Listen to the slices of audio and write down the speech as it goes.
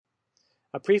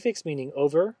A prefix meaning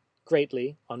over,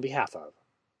 greatly, on behalf of.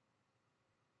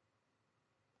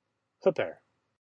 Hupper.